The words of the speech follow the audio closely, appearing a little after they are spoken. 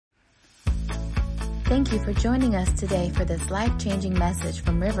Thank you for joining us today for this life-changing message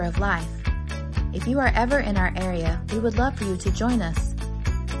from River of Life. If you are ever in our area, we would love for you to join us.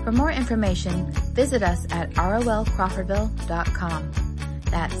 For more information, visit us at rolcrawfordville.com.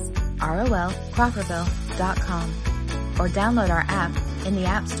 That's rolcrawfordville.com. Or download our app in the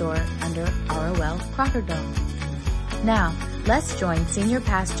App Store under ROL Crawfordville. Now, let's join Senior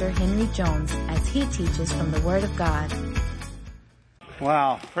Pastor Henry Jones as he teaches from the Word of God.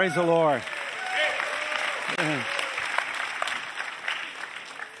 Wow, praise the Lord.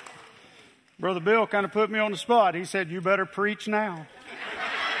 Brother Bill kind of put me on the spot. He said, "You better preach now."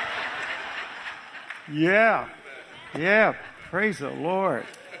 Yeah, praise the Lord.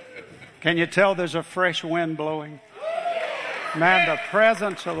 Can you tell there's a fresh wind blowing? Man, the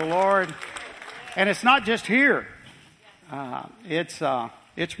presence of the Lord. And it's not just here.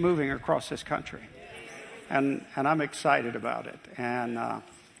 It's moving across this country. And I'm excited about it.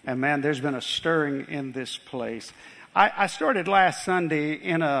 And man, there's been a stirring in this place. I started last Sunday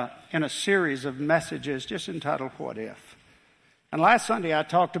in a series of messages just entitled "What If?" And last Sunday I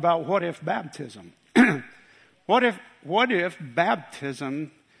talked about what if baptism. What if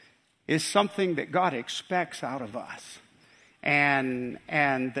baptism is something that God expects out of us? And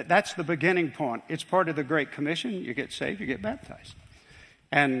that's the beginning point. It's part of the Great Commission. You get saved, you get baptized.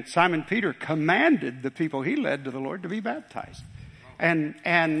 And Simon Peter commanded the people he led to the Lord to be baptized. And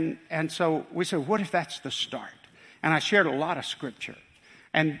so we said, what if that's the start? And I shared a lot of scripture.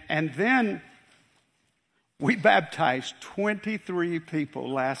 And then we baptized 23 people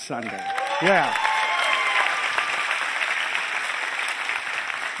last Sunday. Yeah.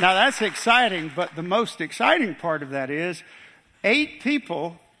 Now that's exciting, but the most exciting part of that is 8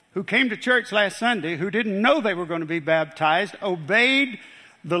 people who came to church last Sunday who didn't know they were going to be baptized, obeyed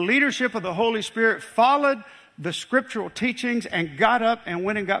the leadership of the Holy Spirit, followed the scriptural teachings, and got up and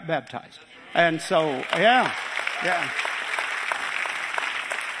went and got baptized. And so, yeah.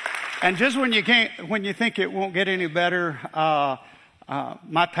 And just when you think it won't get any better,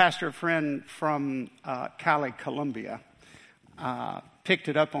 my pastor friend from Cali, Colombia, picked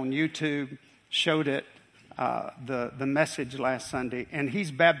it up on YouTube, showed it, the message last Sunday, and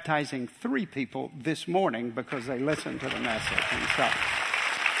he's baptizing 3 people this morning because they listened to the message and stuff.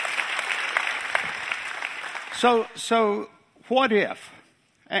 So what if?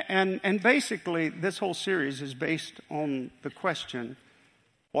 And basically this whole series is based on the question,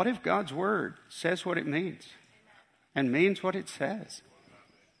 what if God's Word says what it means and means what it says?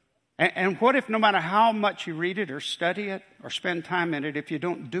 And what if no matter how much you read it or study it or spend time in it, if you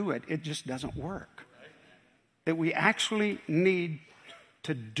don't do it, it just doesn't work? That we actually need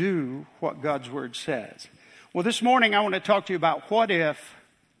to do what God's Word says. Well, this morning I want to talk to you about what if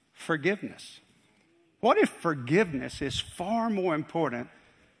forgiveness. What if forgiveness is far more important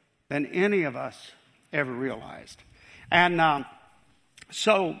than any of us ever realized? And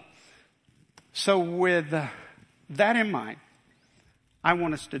so with that in mind, I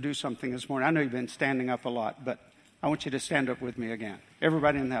want us to do something this morning. I know you've been standing up a lot, but I want you to stand up with me again.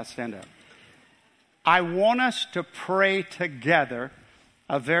 Everybody in the house, stand up. I want us to pray together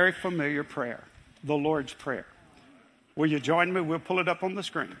a very familiar prayer, the Lord's Prayer. Will you join me? We'll pull it up on the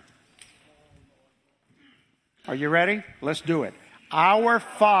screen. Are you ready? Let's do it. Our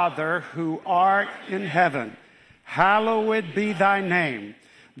Father who art in heaven, hallowed be thy name.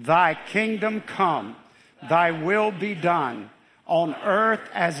 Thy kingdom come, thy will be done on earth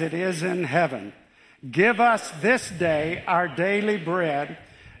as it is in heaven. Give us this day our daily bread,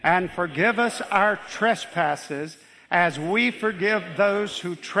 and forgive us our trespasses as we forgive those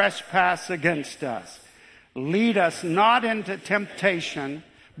who trespass against us. Lead us not into temptation,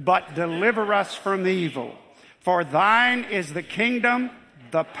 but deliver us from evil. For thine is the kingdom,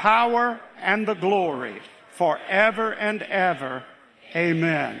 the power, and the glory, forever and ever.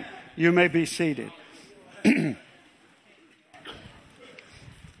 Amen. You may be seated.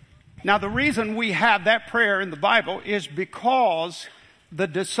 Now, the reason we have that prayer in the Bible is because the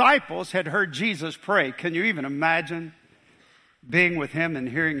disciples had heard Jesus pray. Can you even imagine being with him and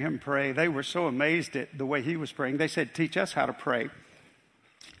hearing him pray? They were so amazed at the way he was praying. They said, "Teach us how to pray."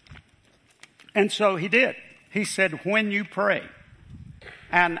 And so he did. He said, "When you pray."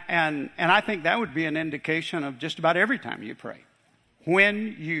 And I think that would be an indication of just about every time you pray.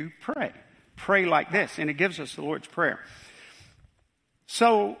 When you pray. Pray like this. And it gives us the Lord's Prayer.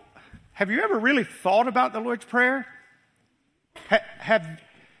 So, have you ever really thought about the Lord's Prayer?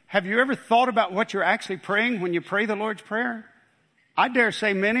 Have you ever thought about what you're actually praying when you pray the Lord's Prayer? I dare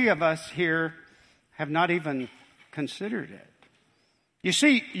say many of us here have not even considered it. You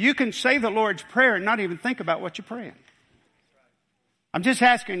see, you can say the Lord's Prayer and not even think about what you're praying. I'm just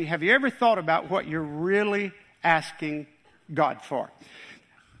asking you, have you ever thought about what you're really asking God for?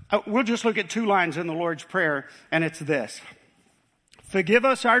 We'll just look at 2 lines in the Lord's Prayer, and it's this. Forgive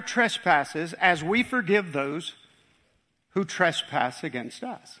us our trespasses as we forgive those who trespass against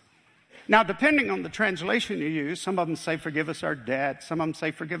us. Now, depending on the translation you use, some of them say forgive us our debt. Some of them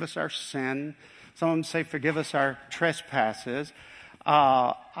say forgive us our sin. Some of them say forgive us our trespasses.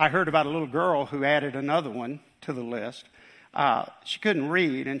 I heard about a little girl who added another one to the list. She couldn't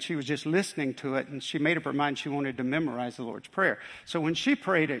read, and she was just listening to it, and she made up her mind she wanted to memorize the Lord's Prayer. So when she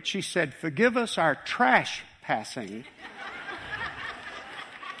prayed it, she said, forgive us our trash passing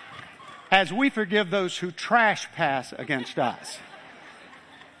as we forgive those who trespass against us.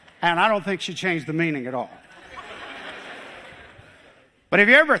 And I don't think she changed the meaning at all. But have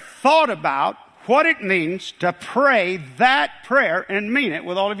you ever thought about what it means to pray that prayer and mean it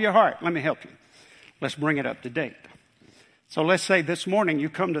with all of your heart? Let me help you. Let's bring it up to date. So let's say this morning you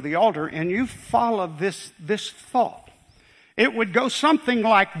come to the altar and you follow this thought. It would go something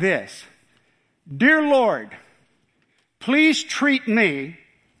like this. Dear Lord, please treat me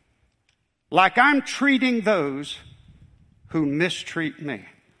like I'm treating those who mistreat me.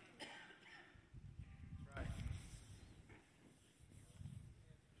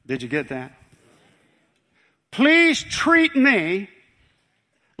 Did you get that? Please treat me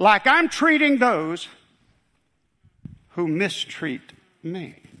like I'm treating those who mistreat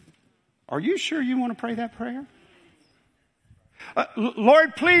me. Are you sure you want to pray that prayer?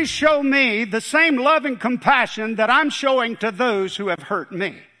 Lord, please show me the same love and compassion that I'm showing to those who have hurt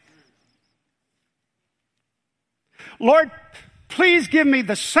me. Lord, please give me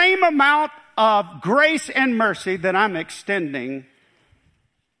the same amount of grace and mercy that I'm extending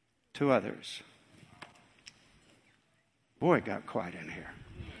to others. Boy, it got quiet in here.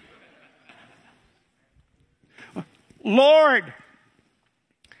 Lord,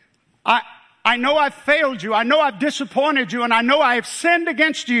 I know I've failed you. I know I've disappointed you, and I know I have sinned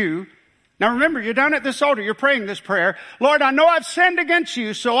against you. Now remember, you're down at this altar, you're praying this prayer. Lord, I know I've sinned against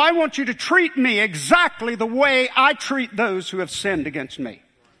you, so I want you to treat me exactly the way I treat those who have sinned against me.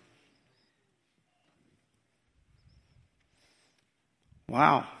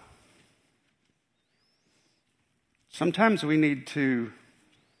 Wow. Sometimes we need to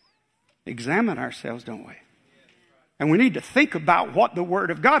examine ourselves, don't we? And we need to think about what the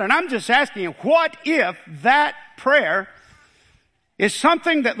Word of God. And I'm just asking you, what if that prayer is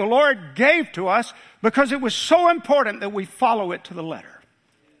something that the Lord gave to us because it was so important that we follow it to the letter?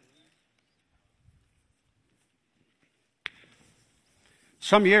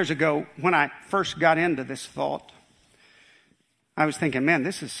 Some years ago, when I first got into this thought, I was thinking, man,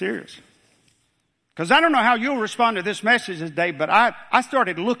 this is serious. Because I don't know how you'll respond to this message today, but I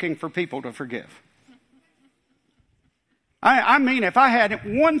started looking for people to forgive. I mean, if I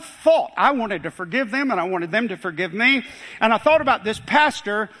had one thought, I wanted to forgive them and I wanted them to forgive me. And I thought about this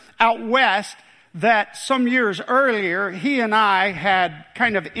pastor out west that some years earlier, he and I had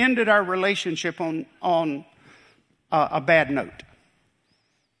kind of ended our relationship on a bad note.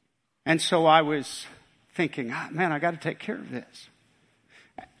 And so I was thinking, man, I got to take care of this.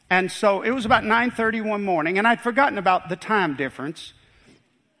 And so it was about 9:30 one morning, and I'd forgotten about the time difference.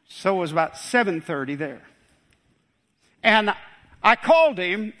 So it was about 7:30 there. And I called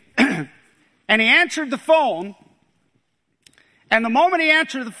him, and he answered the phone. And the moment he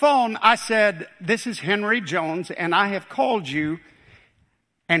answered the phone, I said, this is Henry Jones, and I have called you.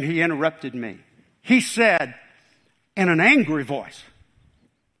 And he interrupted me. He said, in an angry voice,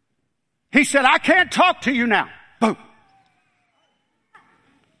 he said, I can't talk to you now. Boom.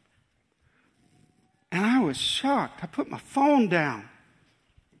 And I was shocked. I put my phone down.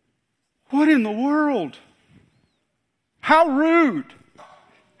 What in the world? How rude.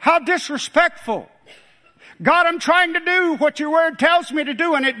 How disrespectful. God, I'm trying to do what your word tells me to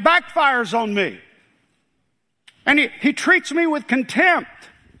do, and it backfires on me. And he treats me with contempt.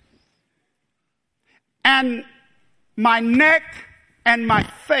 And my neck and my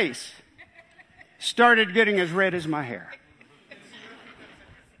face started getting as red as my hair.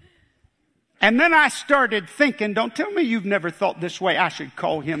 And then I started thinking, don't tell me you've never thought this way. I should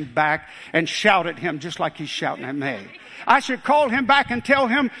call him back and shout at him just like he's shouting at me. I should call him back and tell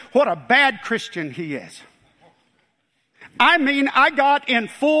him what a bad Christian he is. I mean, I got in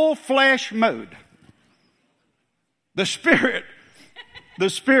full flesh mode. The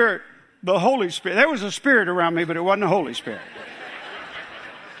Holy Spirit. There was a spirit around me, but it wasn't the Holy Spirit.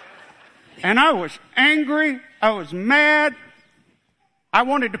 And I was angry. I was mad. I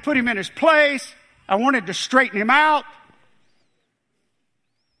wanted to put him in his place. I wanted to straighten him out.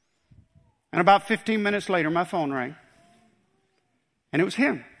 And about 15 minutes later, my phone rang. And it was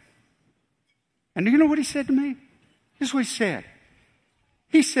him. And do you know what he said to me? This is what he said.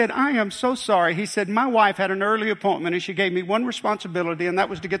 He said, I am so sorry. He said, my wife had an early appointment and she gave me one responsibility, and that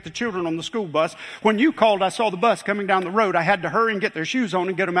was to get the children on the school bus. When you called, I saw the bus coming down the road. I had to hurry and get their shoes on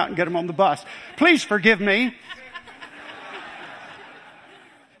and get them out and get them on the bus. Please forgive me.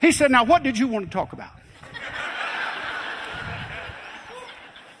 He said, now what did you want to talk about?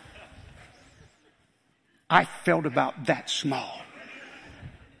 I felt about that small.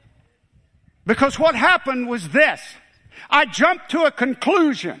 Because what happened was this. I jumped to a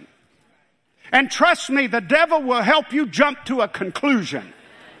conclusion. And trust me, the devil will help you jump to a conclusion.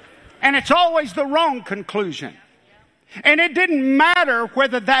 And it's always the wrong conclusion. And it didn't matter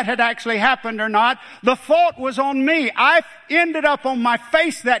whether that had actually happened or not. The fault was on me. I ended up on my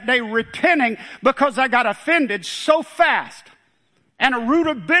face that day repenting because I got offended so fast. And a root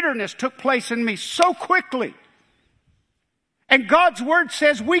of bitterness took place in me so quickly. And God's word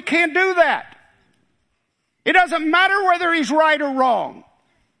says we can't do that. It doesn't matter whether he's right or wrong.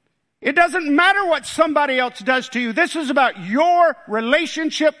 It doesn't matter what somebody else does to you. This is about your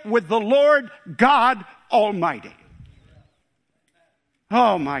relationship with the Lord God Almighty.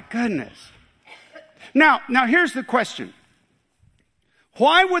 Oh my goodness. Now here's the question.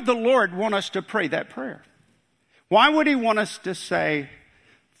 Why would the Lord want us to pray that prayer? Why would he want us to say,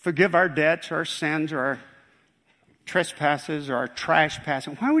 forgive our debts, our sins, or our trespasses, or our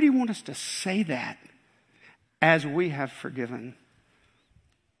trespasses? Why would he want us to say that as we have forgiven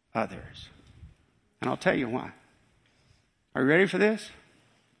others? And I'll tell you why. Are you ready for this?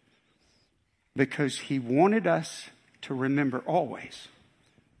 Because he wanted us to remember always,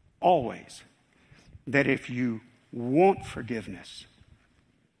 that if you want forgiveness,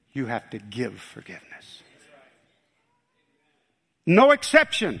 you have to give forgiveness. No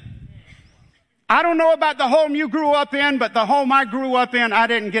exception. I don't know about the home you grew up in, but the home I grew up in, I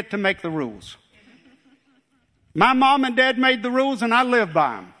didn't get to make the rules. My mom and dad made the rules and I lived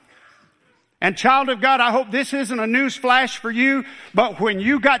by them. And child of God, I hope this isn't a news flash for you, but when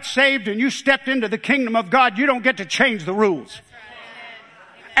you got saved and you stepped into the kingdom of God, you don't get to change the rules.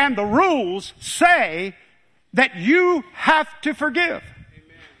 And the rules say that you have to forgive.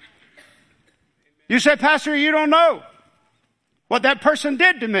 You say, Pastor, you don't know what that person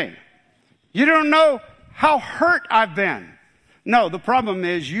did to me. You don't know how hurt I've been. No, the problem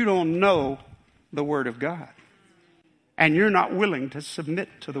is you don't know the Word of God. And you're not willing to submit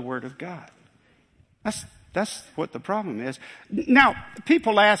to the Word of God. That's what the problem is. Now,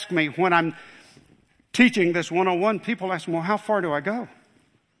 people ask me when I'm teaching this 101, people ask me, well, how far do I go?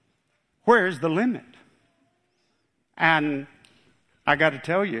 Where is the limit? And I got to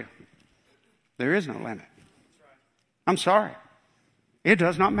tell you, there is no limit. I'm sorry. It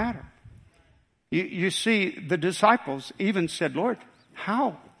does not matter. You see, the disciples even said, Lord,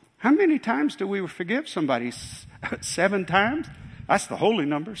 how many times do we forgive somebody? 7 times? That's the holy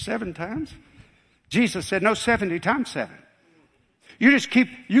number, 7 times. Jesus said, no, 70 times 7.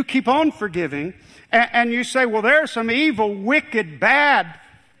 You keep on forgiving, and you say, well, there are some evil, wicked, bad,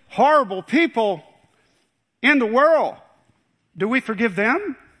 horrible people in the world. Do we forgive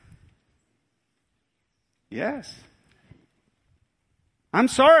them? Yes. I'm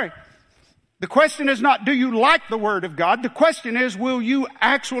sorry. The question is not, do you like the Word of God? The question is, will you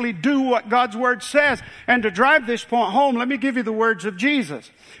actually do what God's Word says? And to drive this point home, let me give you the words of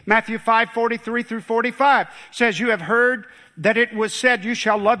Jesus. Matthew 5:43 through 45 says, you have heard that it was said, you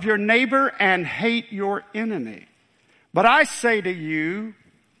shall love your neighbor and hate your enemy. But I say to you,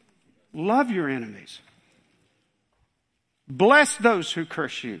 love your enemies. Bless those who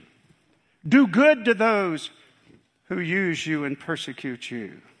curse you. Do good to those who use you and persecute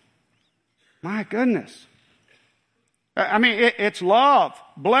you. My goodness. I mean, it's love,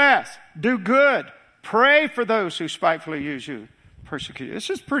 bless, do good, pray for those who spitefully use you, persecute you.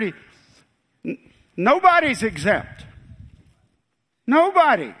 This is pretty, nobody's exempt.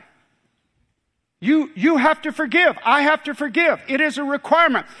 Nobody. You have to forgive. I have to forgive. It is a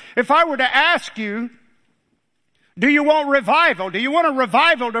requirement. If I were to ask you, do you want revival? Do you want a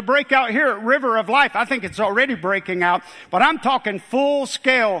revival to break out here at River of Life? I think it's already breaking out, but I'm talking full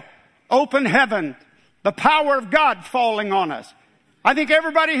scale, open heaven, the power of God falling on us. I think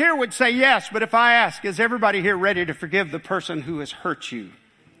everybody here would say yes, but if I ask, is everybody here ready to forgive the person who has hurt you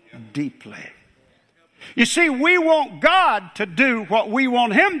deeply? You see, we want God to do what we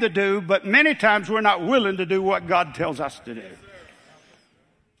want Him to do, but many times we're not willing to do what God tells us to do.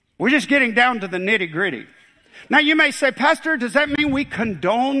 We're just getting down to the nitty-gritty. Now you may say, Pastor, does that mean we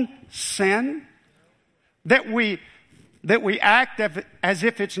condone sin? That we That we act as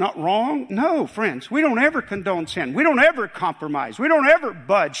if it's not wrong? No, friends. We don't ever condone sin. We don't ever compromise. We don't ever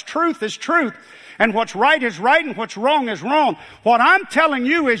budge. Truth is truth. And what's right is right and what's wrong is wrong. What I'm telling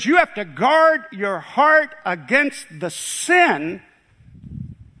you is you have to guard your heart against the sin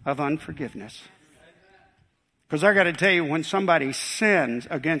of unforgiveness. Because I got to tell you, when somebody sins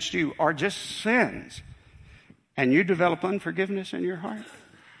against you or just sins and you develop unforgiveness in your heart,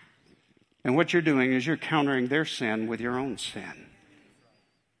 and what you're doing is you're countering their sin with your own sin.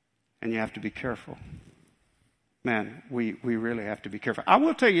 And you have to be careful. Man, we really have to be careful. I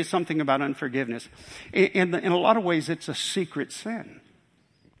will tell you something about unforgiveness. In a lot of ways, it's a secret sin.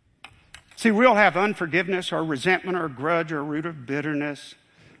 See, we'll have unforgiveness or resentment or grudge or a root of bitterness.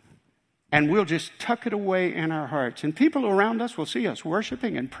 And we'll just tuck it away in our hearts. And people around us will see us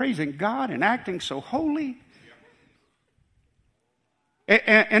worshiping and praising God and acting so holy.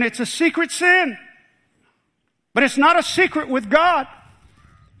 And it's a secret sin. But it's not a secret with God.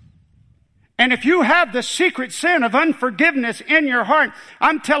 And if you have the secret sin of unforgiveness in your heart,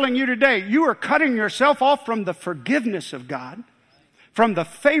 I'm telling you today, you are cutting yourself off from the forgiveness of God, from the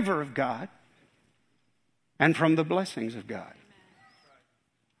favor of God, and from the blessings of God.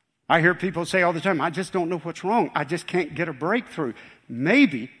 I hear people say all the time, I just don't know what's wrong. I just can't get a breakthrough.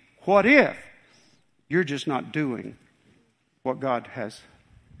 Maybe, what if you're just not doing what God has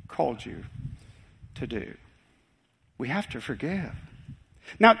called you to do? We have to forgive.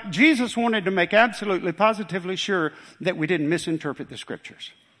 Now, Jesus wanted to make absolutely, positively sure that we didn't misinterpret the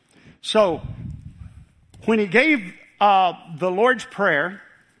Scriptures. So, when he gave the Lord's Prayer,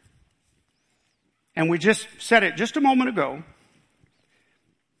 and we just said it just a moment ago,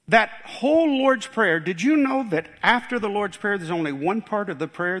 that whole Lord's Prayer, did you know that after the Lord's Prayer, there's only one part of the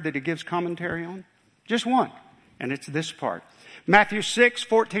prayer that he gives commentary on? Just one. And it's this part. Matthew 6,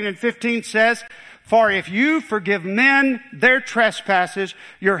 14 and 15 says, "For if you forgive men their trespasses,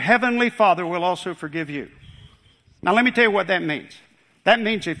 your heavenly Father will also forgive you." Now let me tell you what that means. That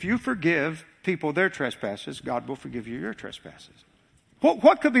means if you forgive people their trespasses, God will forgive you your trespasses.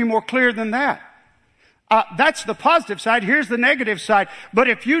 What could be more clear than that? That's the positive side. Here's the negative side. But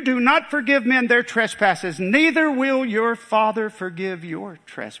if you do not forgive men their trespasses, neither will your Father forgive your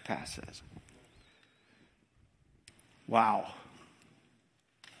trespasses. Wow.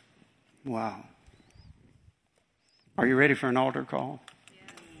 Wow. Are you ready for an altar call?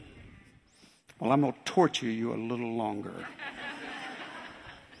 Yes. Well, I'm going to torture you a little longer.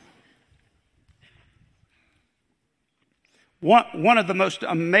 One of the most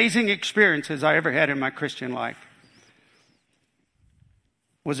amazing experiences I ever had in my Christian life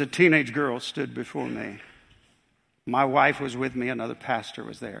was a teenage girl stood before me. My wife was with me, another pastor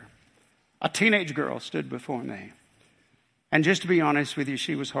was there. A teenage girl stood before me. And just to be honest with you,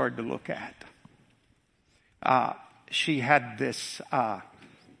 she was hard to look at. She had this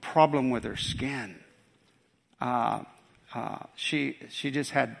problem with her skin. She just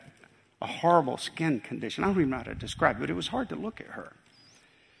had a horrible skin condition. I don't even know how to describe it, but it was hard to look at her.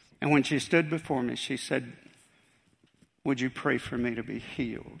 And when she stood before me, she said, "Would you pray for me to be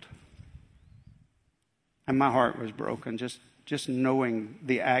healed?" And my heart was broken, just knowing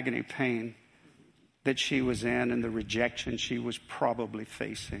the agony pain that she was in and the rejection she was probably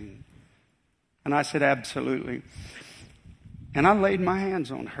facing. And I said, "Absolutely." And I laid my hands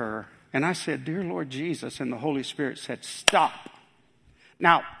on her and I said, "Dear Lord Jesus," and the Holy Spirit said, "Stop."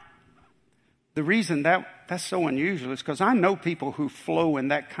 Now, the reason that's so unusual is because I know people who flow in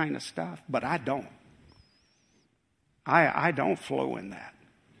that kind of stuff, but I don't. I don't flow in that.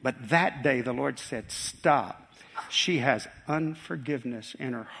 But that day the Lord said, "Stop. She has unforgiveness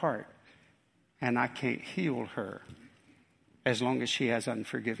in her heart, and I can't heal her as long as she has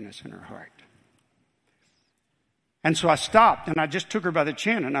unforgiveness in her heart." And so I stopped and I just took her by the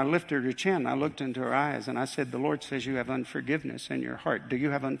chin and I lifted her chin. I looked into her eyes and I said, "The Lord says you have unforgiveness in your heart. Do you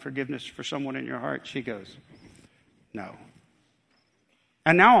have unforgiveness for someone in your heart?" She goes, "No."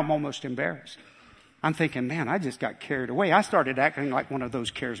 And now I'm almost embarrassed. I'm thinking, man, I just got carried away. I started acting like one of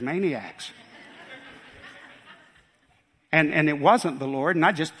those charismaniacs. And it wasn't the Lord, and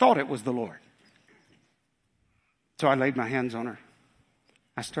I just thought it was the Lord. So I laid my hands on her.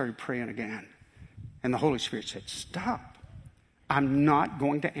 I started praying again. And the Holy Spirit said, "Stop. I'm not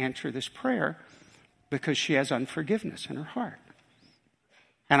going to answer this prayer because she has unforgiveness in her heart."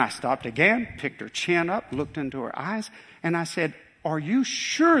 And I stopped again, picked her chin up, looked into her eyes, and I said, are you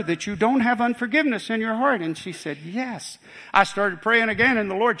sure that you don't have unforgiveness in your heart? And she said, yes. I started praying again, and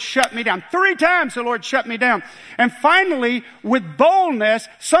the Lord shut me down. 3 times the Lord shut me down. And finally, with boldness,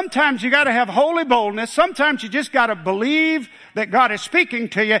 sometimes you got to have holy boldness. Sometimes you just got to believe that God is speaking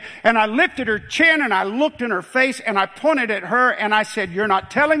to you. And I lifted her chin, and I looked in her face, and I pointed at her, and I said, you're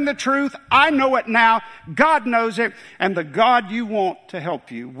not telling the truth. I know it now. God knows it. And the God you want to help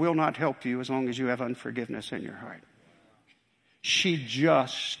you will not help you as long as you have unforgiveness in your heart. She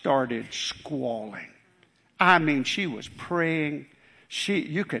just started squalling. I mean, she was praying.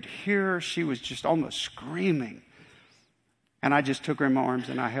 You could hear her. She was just almost screaming. And I just took her in my arms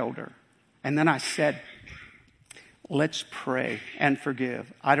and I held her. And then I said, let's pray and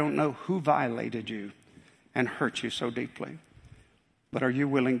forgive. I don't know who violated you and hurt you so deeply, but are you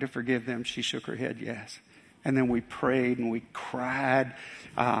willing to forgive them? She shook her head, yes. And then we prayed and we cried,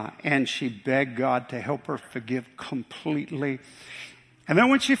 and she begged God to help her forgive completely. And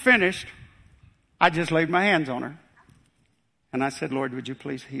then when she finished, I just laid my hands on her. And I said, Lord, would you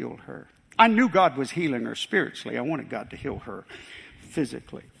please heal her? I knew God was healing her spiritually. I wanted God to heal her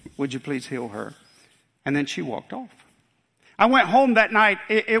physically. Would you please heal her? And then she walked off. I went home that night.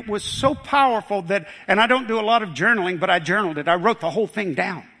 It was so powerful that, and I don't do a lot of journaling, but I journaled it. I wrote the whole thing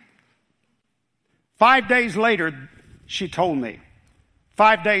down. 5 days later, she told me.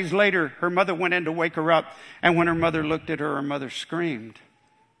 5 days later, her mother went in to wake her up. And when her mother looked at her mother screamed.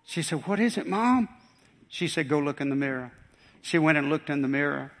 She said, what is it, Mom? She said, go look in the mirror. She went and looked in the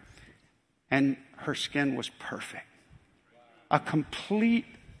mirror. And her skin was perfect. A complete,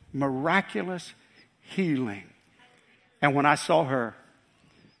 miraculous healing. And when I saw her,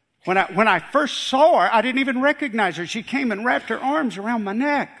 when I first saw her, I didn't even recognize her. She came and wrapped her arms around my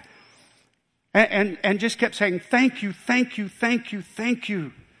neck. And just kept saying, thank you, thank you, thank you, thank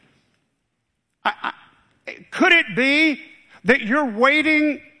you. Could it be that you're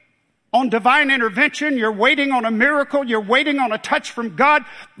waiting on divine intervention? You're waiting on a miracle. You're waiting on a touch from God.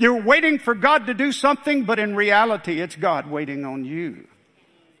 You're waiting for God to do something, but in reality, it's God waiting on you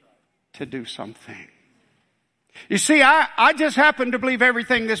to do something. You see, I just happen to believe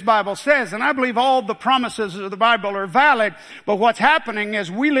everything this Bible says, and I believe all the promises of the Bible are valid, but what's happening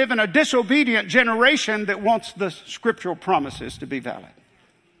is we live in a disobedient generation that wants the scriptural promises to be valid.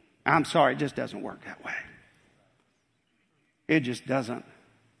 I'm sorry, it just doesn't work that way. It just doesn't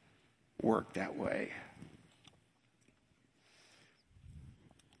work that way.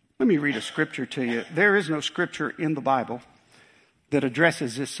 Let me read a scripture to you. There is no scripture in the Bible that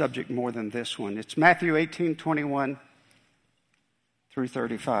addresses this subject more than this one. It's Matthew 18:21 through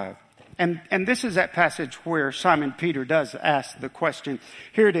 35. And this is that passage where Simon Peter does ask the question.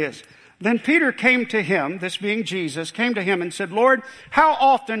 Here it is. Then Peter came to him, this being Jesus, came to him and said, Lord, how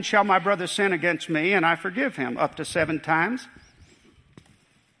often shall my brother sin against me and I forgive him? Up to 7 times?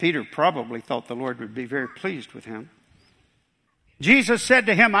 Peter probably thought the Lord would be very pleased with him. Jesus said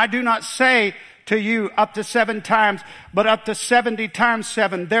to him, I do not say to you up to 7 times, but up to 70 times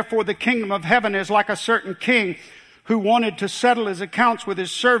 7. Therefore the kingdom of heaven is like a certain king who wanted to settle his accounts with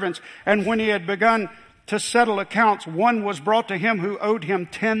his servants. And when he had begun to settle accounts, one was brought to him who owed him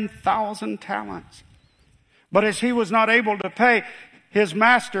 10,000 talents. But as he was not able to pay, his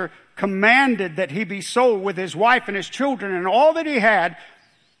master commanded that he be sold with his wife and his children and all that he had,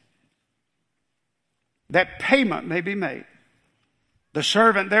 that payment may be made. The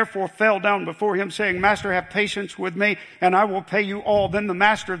servant therefore fell down before him, saying, Master, have patience with me, and I will pay you all. Then the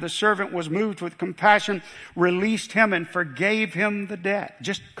master of the servant was moved with compassion, released him, and forgave him the debt.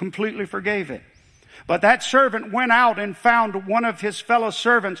 Just completely forgave it. But that servant went out and found one of his fellow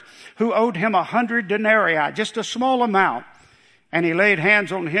servants who owed him 100 denarii, just a small amount. And he laid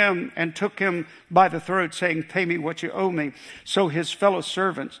hands on him and took him by the throat, saying, Pay me what you owe me. So his fellow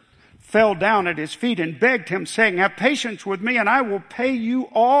servants fell down at his feet and begged him, saying, Have patience with me, and I will pay you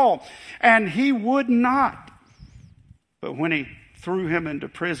all. And he would not. But when he threw him into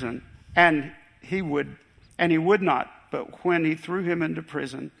prison, and he would not, but when he threw him into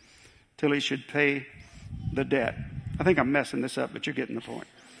prison till he should pay the debt. I think I'm messing this up, but you're getting the point.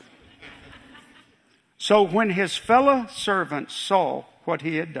 So when his fellow servants saw what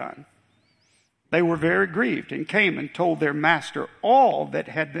he had done, they were very grieved and came and told their master all that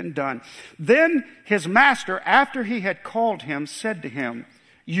had been done. Then his master, after he had called him, said to him,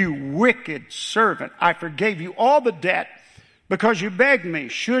 You wicked servant, I forgave you all the debt because you begged me.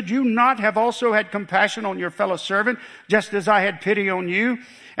 Should you not have also had compassion on your fellow servant, just as I had pity on you?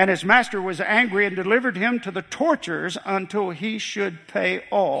 And his master was angry and delivered him to the torturers until he should pay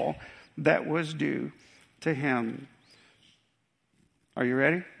all that was due to him. Are you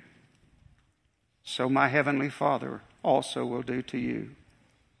ready? so my heavenly Father also will do to you.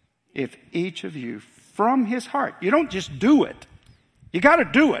 If each of you from his heart, you don't just do it. You got to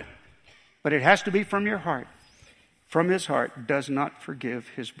do it. But it has to be from your heart. From his heart does not forgive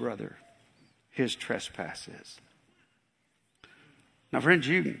his brother his trespasses. Now, friends,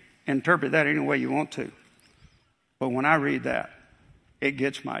 you can interpret that any way you want to. But when I read that, it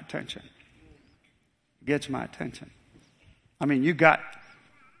gets my attention. It gets my attention. I mean, you got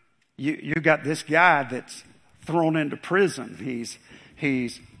this guy that's thrown into prison.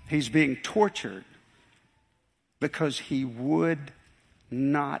 He's being tortured because he would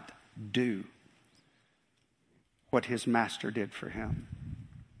not do what his master did for him.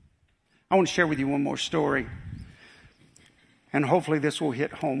 I want to share with you one more story, and hopefully this will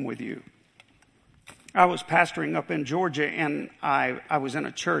hit home with you. I was pastoring up in Georgia, and I was in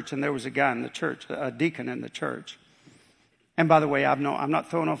a church, and there was a guy in the church, a deacon in the church. And by the way, I'm not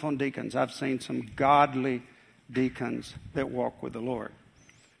throwing off on deacons. I've seen some godly deacons that walk with the Lord.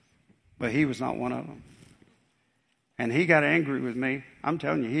 But he was not one of them. And he got angry with me. I'm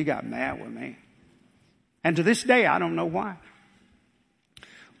telling you, he got mad with me. And to this day, I don't know why.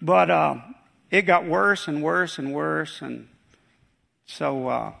 But it got worse and worse and worse. And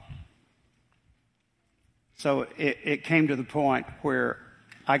so it came to the point where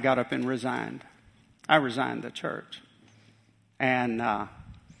I got up and resigned. I resigned the church. And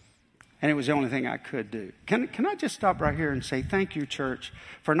it was the only thing I could do. Can I just stop right here and say thank you, church,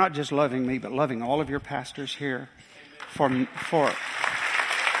 for not just loving me, but loving all of your pastors here.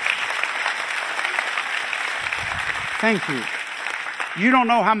 Thank you. You don't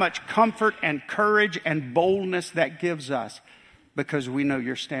know how much comfort and courage and boldness that gives us because we know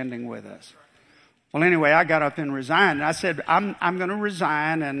you're standing with us. Well, anyway, I got up and resigned. And I said, I'm going to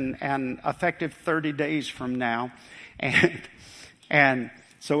resign and effective 30 days from now. And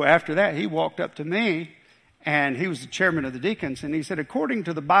so after that, he walked up to me, and he was the chairman of the deacons, and he said, according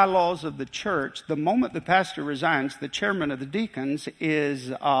to the bylaws of the church, the moment the pastor resigns, the chairman of the deacons is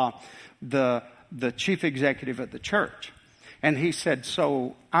the chief executive of the church. And he said,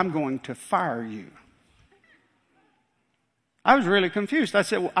 so I'm going to fire you. I was really confused. I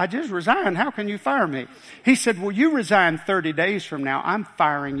said, well, I just resigned. How can you fire me? He said, well, you resign 30 days from now. I'm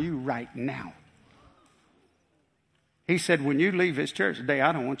firing you right now. He said, when you leave this church today,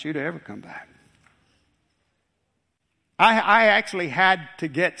 I don't want you to ever come back. I actually had to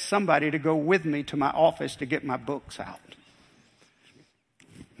get somebody to go with me to my office to get my books out.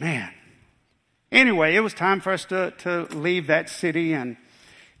 Man. Anyway, it was time for us to leave that city, and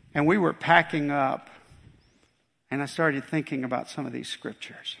we were packing up. And I started thinking about some of these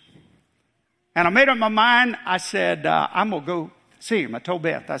scriptures. And I made up my mind. I said, I'm going to go see him. I told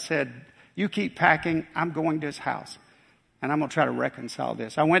Beth, I said, you keep packing. I'm going to his house. And I'm going to try to reconcile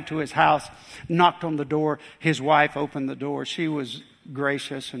this. I went to his house, knocked on the door. His wife opened the door. She was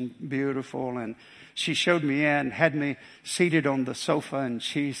gracious and beautiful. And she showed me in, had me seated on the sofa. And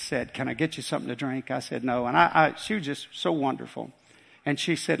she said, can I get you something to drink? I said, no. And she was just so wonderful. And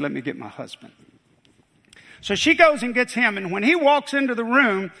she said, let me get my husband. So she goes and gets him. And when he walks into the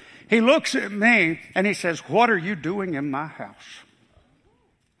room, he looks at me and he says, what are you doing in my house?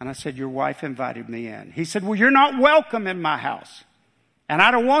 And I said, your wife invited me in. He said, well, you're not welcome in my house. And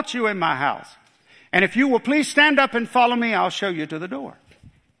I don't want you in my house. And if you will please stand up and follow me, I'll show you to the door.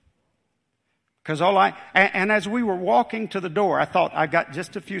 Because and as we were walking to the door, I thought, I got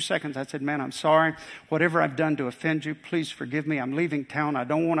just a few seconds. I said, man, I'm sorry. Whatever I've done to offend you, please forgive me. I'm leaving town. I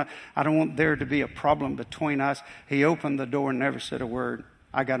don't want there to be a problem between us. He opened the door and never said a word.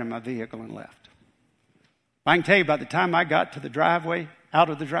 I got in my vehicle and left. I can tell you, by the time I got to the driveway, out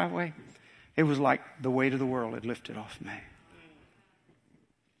of the driveway, it was like the weight of the world had lifted off me.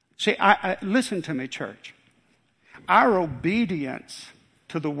 See, listen to me, church. Our obedience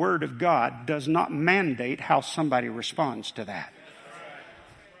to the Word of God does not mandate how somebody responds to that.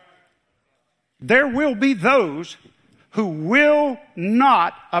 There will be those who will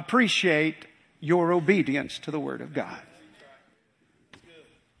not appreciate your obedience to the Word of God.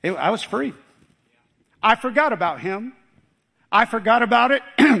 I was free. I forgot about him. I forgot about it.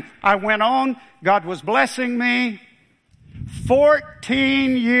 I went on. God was blessing me.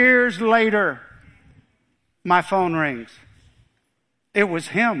 14 years later, my phone rings. It was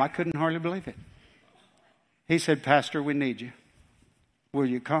him. I couldn't hardly believe it. He said, Pastor, we need you. Will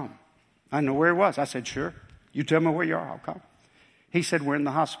you come? I know where he was. I said, sure. You tell me where you are, I'll come. He said, we're in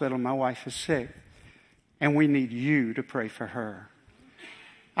the hospital. My wife is sick. And we need you to pray for her.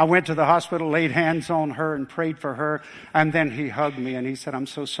 I went to the hospital, laid hands on her and prayed for her. And then he hugged me and he said, I'm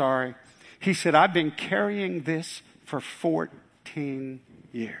so sorry. He said, I've been carrying this for 14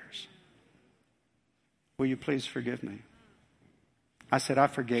 years. will you please forgive me? I said, I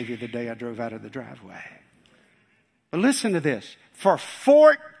forgave you the day I drove out of the driveway. But listen to this. For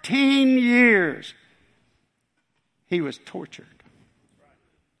 14 years, he was tortured.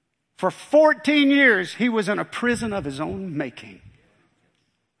 For 14 years, he was in a prison of his own making.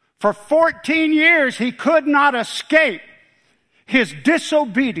 For 14 years, he could not escape his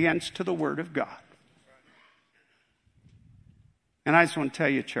disobedience to the Word of God. And I just want to tell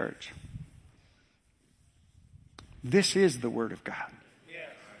you, church, this is the Word of God.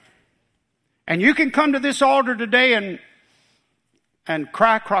 And you can come to this altar today and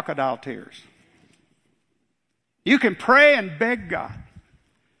cry crocodile tears. You can pray and beg God.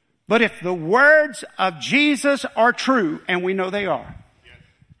 But if the words of Jesus are true, and we know they are,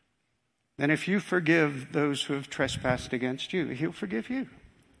 then if you forgive those who have trespassed against you, He'll forgive you.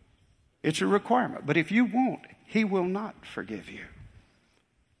 It's a requirement. But if you won't, He will not forgive you.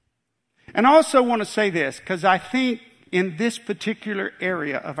 And I also want to say this, because I think in this particular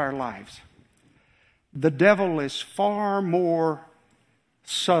area of our lives, the devil is far more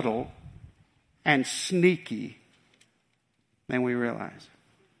subtle and sneaky than we realize.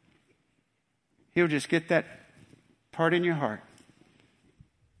 He'll just get that part in your heart.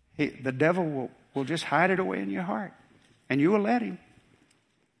 The devil will just hide it away in your heart. And you will let him.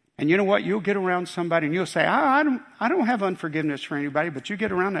 And you know what? You'll get around somebody and you'll say, I don't have unforgiveness for anybody, but you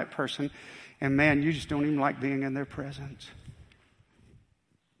get around that person and man, you just don't even like being in their presence.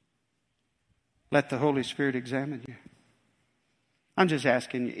 Let the Holy Spirit examine you. I'm just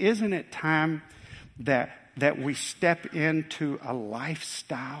asking you, isn't it time that we step into a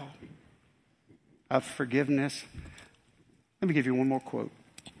lifestyle of forgiveness? Let me give you one more quote.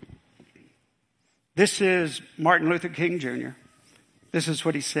 This is Martin Luther King Jr. This is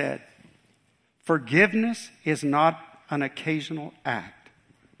what he said. Forgiveness is not an occasional act.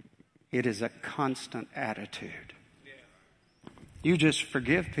 It is a constant attitude. You just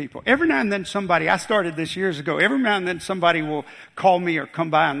forgive people. Every now and then somebody, I started this years ago, every now and then somebody will call me or come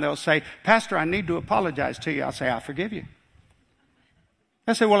by and they'll say, Pastor, I need to apologize to you. I'll say, I forgive you.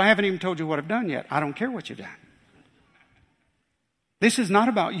 I say, well, I haven't even told you what I've done yet. I don't care what you've done. This is not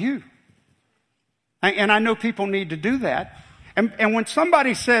about you. And I know people need to do that. And when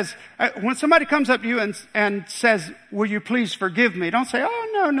somebody says, when somebody comes up to you and says, will you please forgive me? Don't say,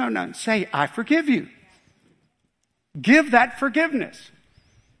 oh, no. Say, I forgive you. Give that forgiveness.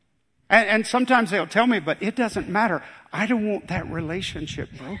 And sometimes they'll tell me, but it doesn't matter. I don't want that relationship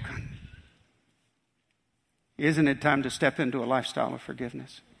broken. Isn't it time to step into a lifestyle of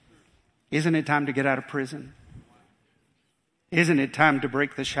forgiveness? Isn't it time to get out of prison? Isn't it time to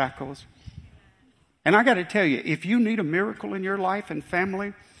break the shackles? And I got to tell you, if you need a miracle in your life and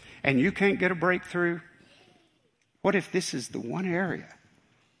family and you can't get a breakthrough, what if this is the one area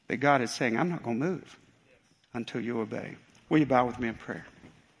that God is saying, I'm not going to move until you obey? Will you bow with me in prayer?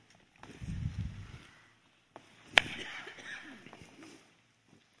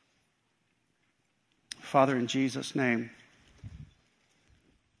 Father, in Jesus' name,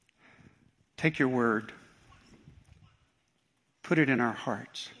 take your word, put it in our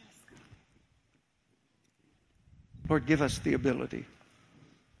hearts. Lord, give us the ability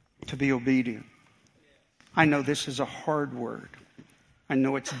to be obedient. I know this is a hard word. I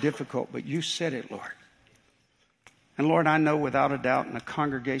know it's difficult, but you said it, Lord. And Lord, I know without a doubt in a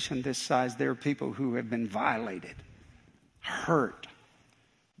congregation this size, there are people who have been violated, hurt,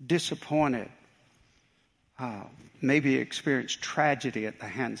 disappointed, maybe experienced tragedy at the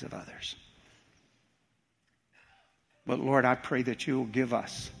hands of others. But Lord, I pray that you will give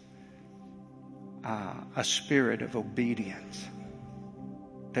us a spirit of obedience,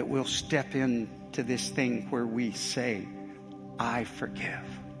 that we'll step into this thing where we say, I forgive,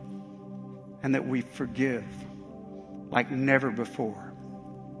 and that we forgive like never before.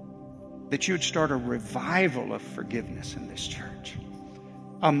 That you would start a revival of forgiveness in this church,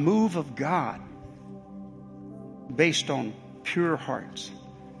 a move of God based on pure hearts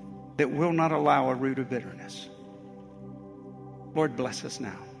that will not allow a root of bitterness. Lord, bless us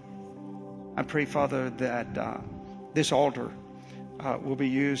now. I pray, Father, that this altar will be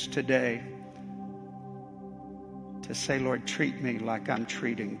used today to say, Lord, treat me like I'm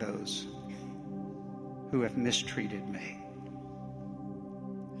treating those who have mistreated me.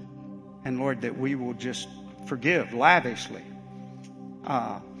 And Lord, that we will just forgive lavishly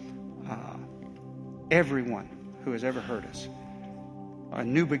everyone who has ever hurt us. A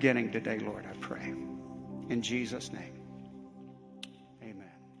new beginning today, Lord, I pray. In Jesus' name.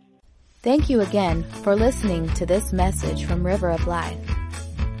 Thank you again for listening to this message from River of Life.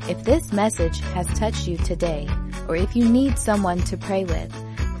 If this message has touched you today, or if you need someone to pray with,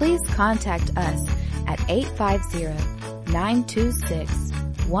 please contact us at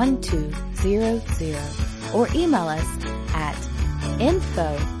 850-926-1200 or email us at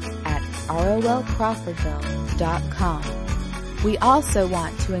info@rolcrawfordville.com. We also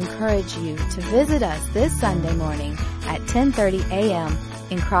want to encourage you to visit us this Sunday morning at 10:30 a.m.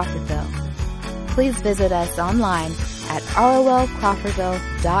 in Crawfordville. Please visit us online at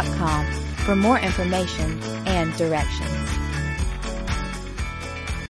rolcrawfordville.com for more information and directions.